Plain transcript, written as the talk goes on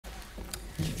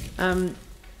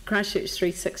Christchurch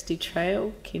 360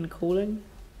 Trail, Ken Calling.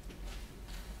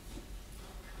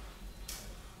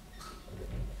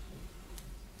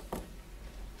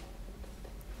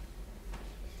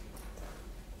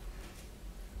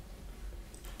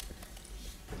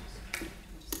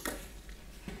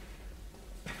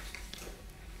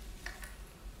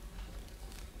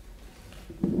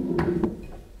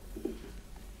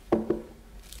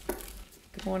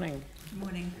 Good morning. Good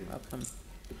morning. Welcome.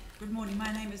 Good morning.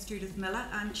 My name is Judith Miller.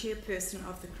 I'm chairperson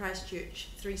of the Christchurch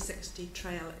 360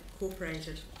 Trail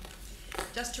Incorporated.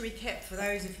 Just to recap for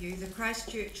those of you, the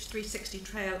Christchurch 360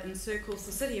 Trail encircles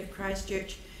the city of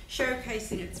Christchurch,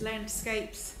 showcasing its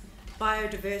landscapes,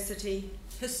 biodiversity,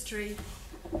 history,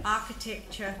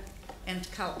 architecture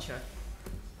and culture.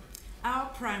 Our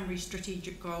primary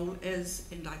strategic goal is,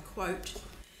 and I quote,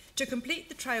 to complete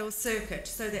the trail circuit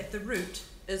so that the route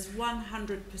is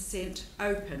 100%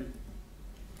 open.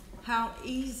 How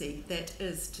easy that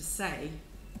is to say,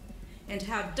 and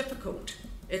how difficult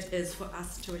it is for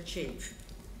us to achieve.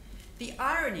 The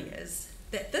irony is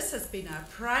that this has been our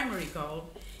primary goal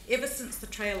ever since the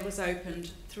trail was opened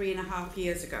 3.5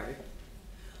 years ago.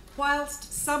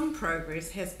 Whilst some progress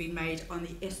has been made on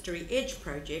the Estuary Edge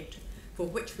project, for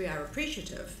which we are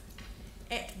appreciative,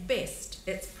 at best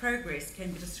its progress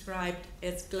can be described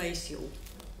as glacial.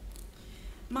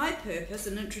 My purpose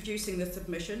in introducing this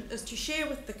submission is to share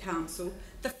with the Council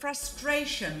the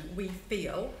frustration we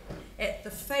feel at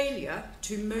the failure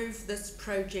to move this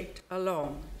project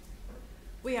along.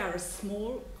 We are a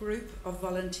small group of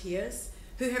volunteers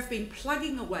who have been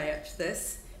plugging away at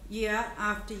this year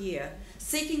after year,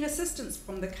 seeking assistance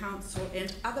from the Council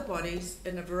and other bodies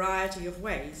in a variety of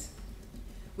ways.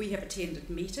 We have attended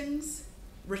meetings,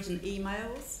 written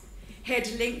emails,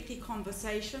 had lengthy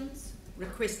conversations,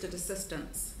 requested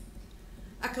assistance.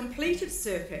 A completed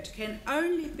circuit can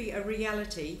only be a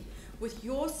reality with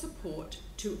your support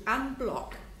to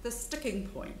unblock the sticking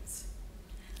points.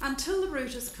 Until the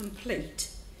route is complete,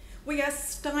 we are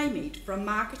stymied from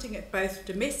marketing it both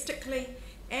domestically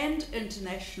and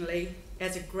internationally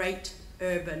as a great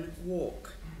urban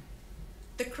walk.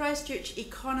 The Christchurch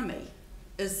economy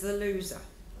is the loser.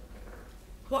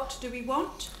 What do we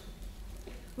want?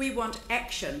 We want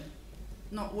action,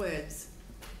 not words.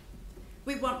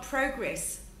 We want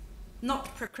progress,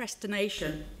 not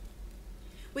procrastination.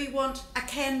 We want a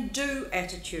can-do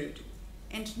attitude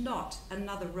and not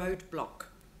another roadblock.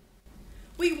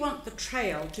 We want the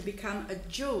trail to become a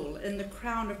jewel in the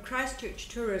crown of Christchurch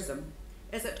tourism,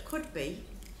 as it could be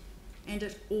and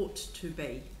it ought to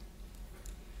be.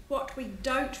 What we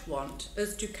don't want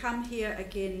is to come here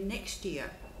again next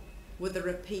year with a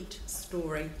repeat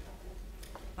story.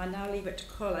 I now leave it to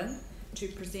Colin to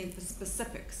present the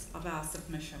specifics of our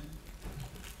submission.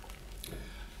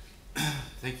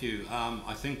 Thank you.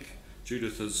 I think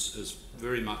Judith has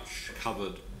very much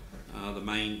covered the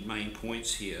main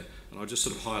points here, and I'll just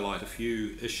sort of highlight a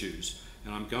few issues.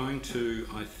 And I'm going to,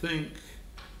 I think,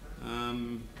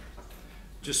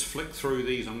 just flick through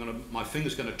these. My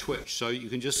finger's going to twitch, so you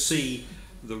can just see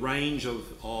the range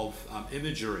of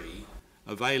imagery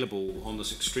available on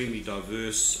this extremely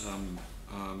diverse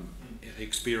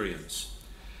experience.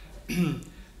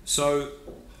 So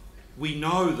we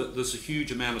know that there's a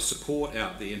huge amount of support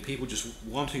out there and people just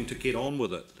wanting to get on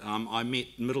with it. I met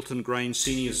Middleton Grange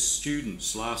senior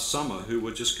students last summer who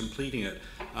were just completing it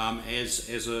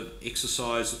as an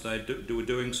exercise that they were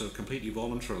doing so completely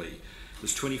voluntarily.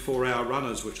 There's 24-hour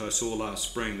runners, which I saw last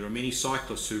spring. There are many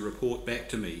cyclists who report back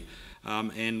to me,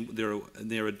 and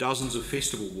there are dozens of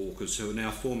festival walkers who are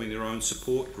now forming their own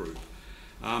support group.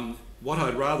 What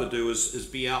I'd rather do is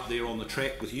be out there on the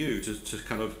track with you to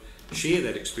kind of share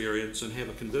that experience and have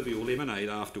a convivial lemonade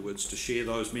afterwards to share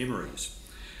those memories.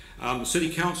 The City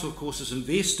Council, of course, has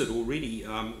invested already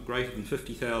greater than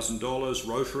 $50,000,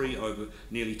 Rotary over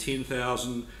nearly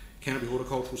 $10,000, Canterbury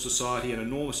Horticultural Society, and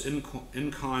enormous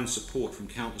in-kind support from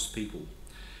countless people.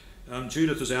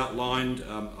 Judith has outlined,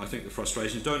 I think, the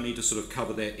frustrations. Don't need to sort of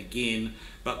cover that again,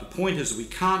 but the point is that we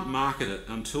can't market it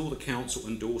until the council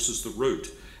endorses the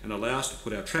route and allow us to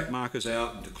put our track markers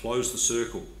out and to close the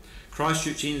circle.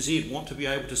 Christchurch NZ want to be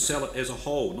able to sell it as a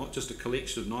whole, not just a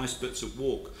collection of nice bits of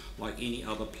walk like any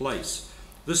other place.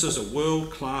 This is a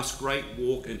world-class great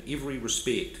walk in every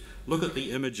respect. Look at the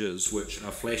images which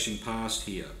are flashing past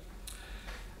here.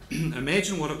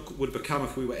 Imagine what it would become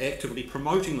if we were actively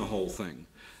promoting the whole thing,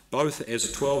 both as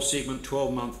a 12-segment,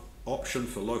 12-month option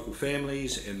for local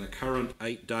families and the current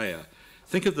 8-dayer.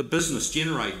 Think of the business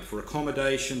generated for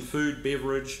accommodation, food,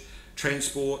 beverage,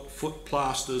 transport, foot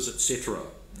plasters, etc.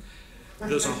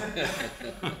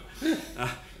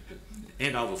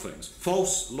 and other things.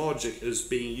 False logic is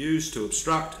being used to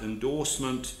obstruct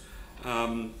endorsement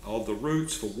of the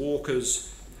routes for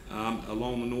walkers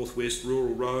along the northwest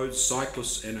rural roads,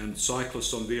 cyclists and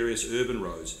cyclists on various urban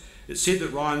roads. It's said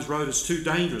that Ryan's Road is too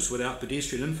dangerous without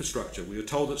pedestrian infrastructure. We are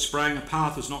told that spraying a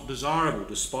path is not desirable,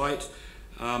 despite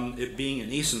it being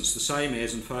in essence the same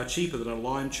as and far cheaper than a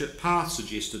lime chip path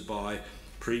suggested by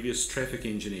previous traffic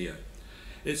engineer.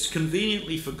 It's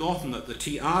conveniently forgotten that the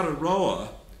Te Araroa,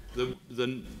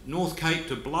 the North Cape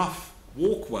to Bluff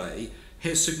walkway,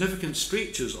 has significant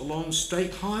stretches along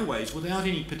state highways without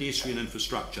any pedestrian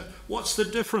infrastructure. What's the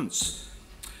difference?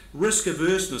 Risk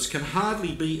averseness can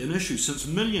hardly be an issue, since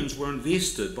millions were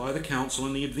invested by the council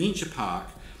in the adventure park,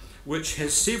 which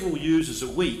has several users a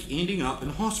week ending up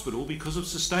in hospital because of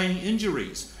sustaining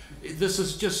injuries. This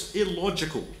is just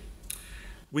illogical.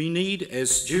 We need,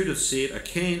 as Judith said,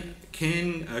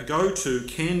 a go-to,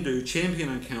 can-do champion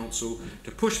in council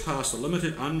to push past the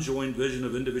limited, unjoined vision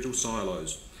of individual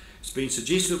silos. It's been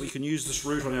suggested that we can use this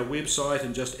route on our website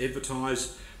and just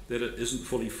advertise that it isn't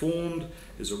fully formed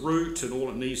as a route, and all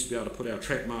it needs to be able to put our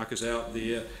track markers out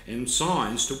there and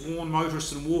signs to warn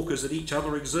motorists and walkers that each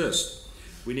other exist.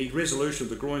 We need resolution of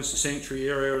the Groins to Sanctuary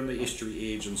area and the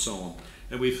estuary edge and so on.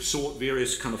 And we've sought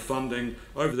various kind of funding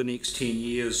over the next 10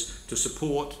 years to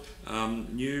support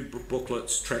new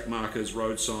booklets, track markers,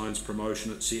 road signs,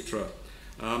 promotion, etc.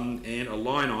 And a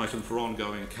line item for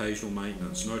ongoing occasional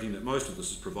maintenance, noting that most of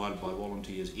this is provided by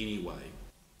volunteers anyway.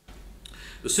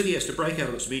 The city has to break out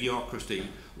of its mediocrity,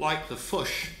 like the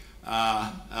Fush thing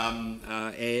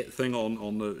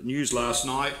on the news last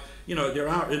night. You know, there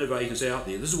are innovators out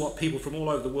there. This is what people from all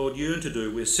over the world yearn to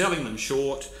do. We're selling them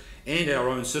short, and our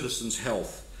own citizens'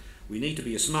 health. We need to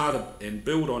be smarter and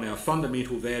build on our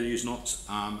fundamental values, not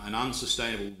an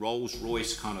unsustainable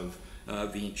Rolls-Royce kind of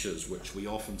ventures, which we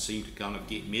often seem to kind of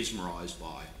get mesmerised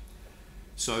by.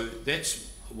 So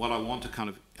that's what I want to kind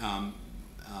of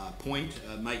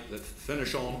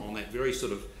finish on that very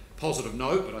sort of positive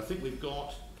note. But I think we've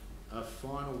got a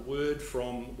final word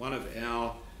from one of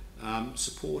our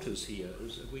supporters here.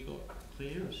 Have we got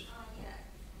Claire?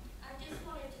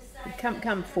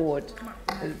 Come forward.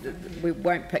 We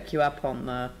won't pick you up on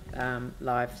the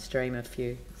live stream if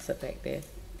you sit back there.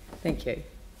 Thank you.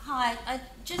 Hi, I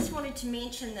just wanted to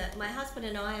mention that my husband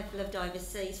and I have lived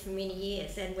overseas for many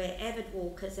years, and we're avid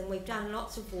walkers, and we've done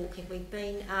lots of walking. We've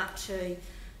been up to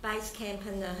base camp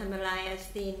in the Himalayas,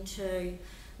 then to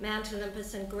Mount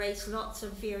Olympus in Greece, lots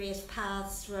of various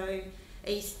paths through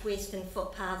east, west and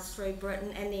footpaths through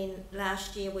Britain, and then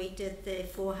last year we did the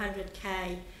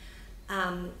 400k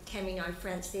Camino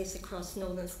Frances across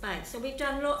northern Spain. So we've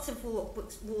done lots of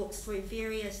walks through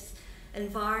various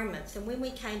environments, and when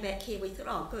we came back here we thought,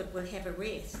 oh good, we'll have a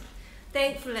rest.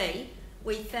 Thankfully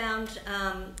we found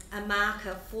a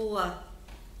marker for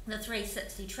the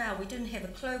 360 trail. We didn't have a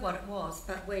clue what it was,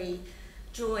 but we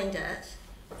joined it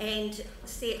and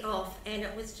set off, and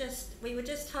it was just, we were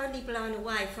just totally blown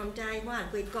away from day one.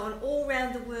 We'd gone all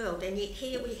around the world, and yet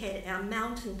here we had our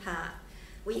mountain path,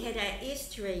 we had our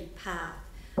estuary path,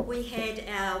 we had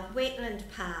our wetland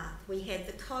path, we had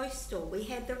the coastal, we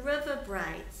had the river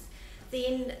braids,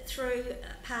 then through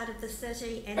part of the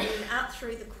city and then up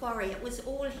through the quarry. It was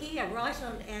all here, right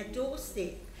on our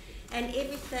doorstep, and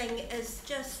everything is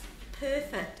just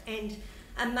perfect and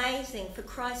amazing for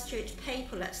Christchurch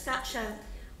people. It's such a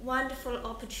wonderful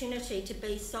opportunity to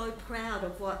be so proud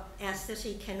of what our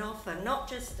city can offer, not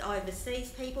just overseas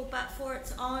people, but for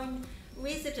its own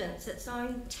residents, its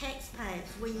own taxpayers.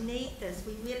 We need this,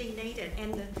 we really need it.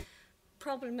 And the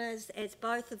problem is, as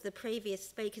both of the previous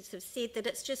speakers have said, that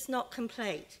it's just not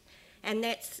complete, and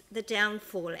that's the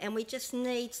downfall, and we just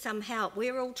need some help.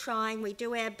 We're all trying, we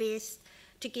do our best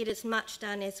to get as much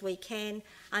done as we can.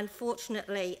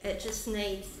 Unfortunately, it just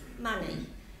needs money,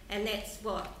 and that's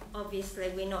what obviously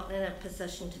we're not in a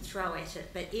position to throw at it.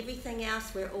 But everything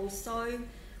else, we're all so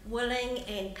willing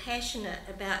and passionate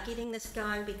about getting this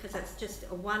going, because it's just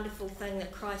a wonderful thing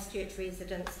that Christchurch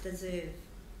residents deserve.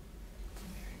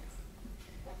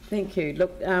 Thank you.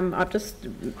 Look, I've just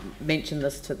mentioned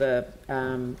this to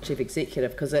the Chief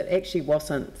Executive because it actually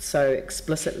wasn't so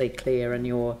explicitly clear in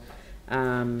your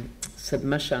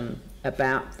submission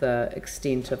about the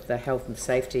extent of the health and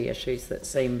safety issues that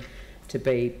seem to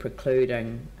be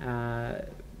precluding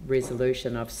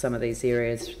resolution of some of these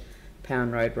areas,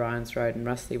 Pound Road, Ryan's Road and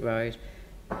Rusty Road.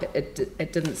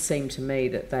 It didn't seem to me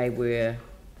that they were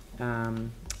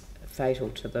fatal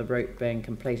to the route being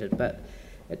completed, but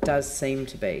it does seem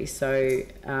to be. So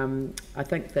I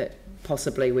think that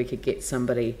possibly we could get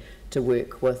somebody to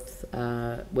work with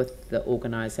the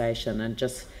organisation and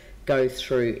just go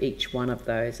through each one of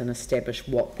those and establish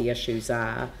what the issues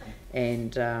are,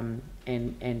 and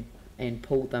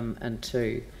pull them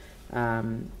into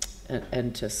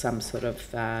some sort of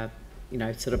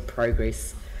sort of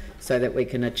progress, so that we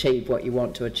can achieve what you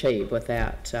want to achieve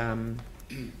without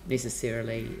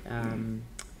necessarily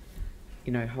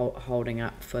holding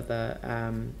up for the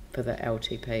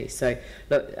LTP. So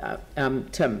look,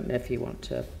 Tim, if you want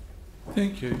to.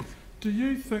 Thank you. Do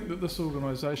you think that this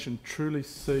organisation truly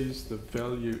sees the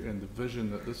value and the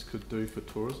vision that this could do for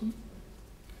tourism?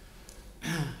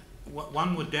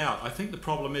 One would doubt. I think the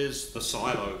problem is the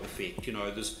silo effect.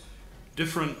 There's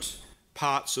different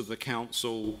parts of the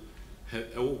council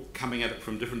all coming at it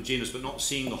from different agendas, but not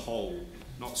seeing the whole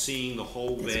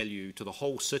value to the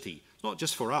whole city. It's not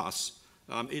just for us.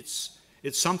 It's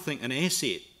an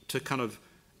asset to kind of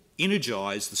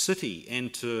energise the city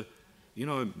and to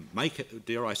make it,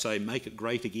 dare I say, make it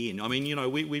great again. I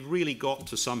mean, we've really got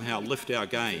to somehow lift our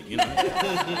game.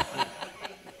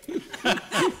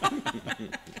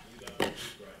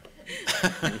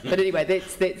 But anyway,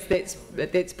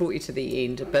 that's brought you to the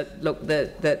end. But look,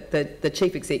 the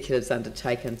chief executive's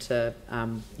undertaken to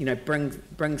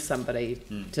bring somebody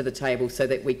to the table so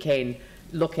that we can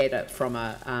look at it from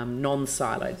a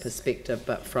non-siloed perspective,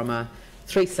 but from a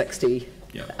 360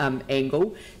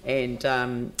 angle, and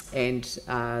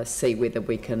see whether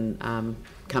we can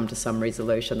come to some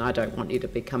resolution. I don't want you to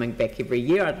be coming back every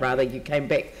year. I'd rather you came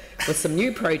back with some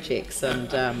new projects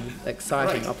and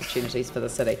exciting opportunities for the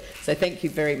city. So thank you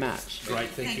very much. Great,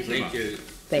 thank you very much.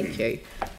 Thank you.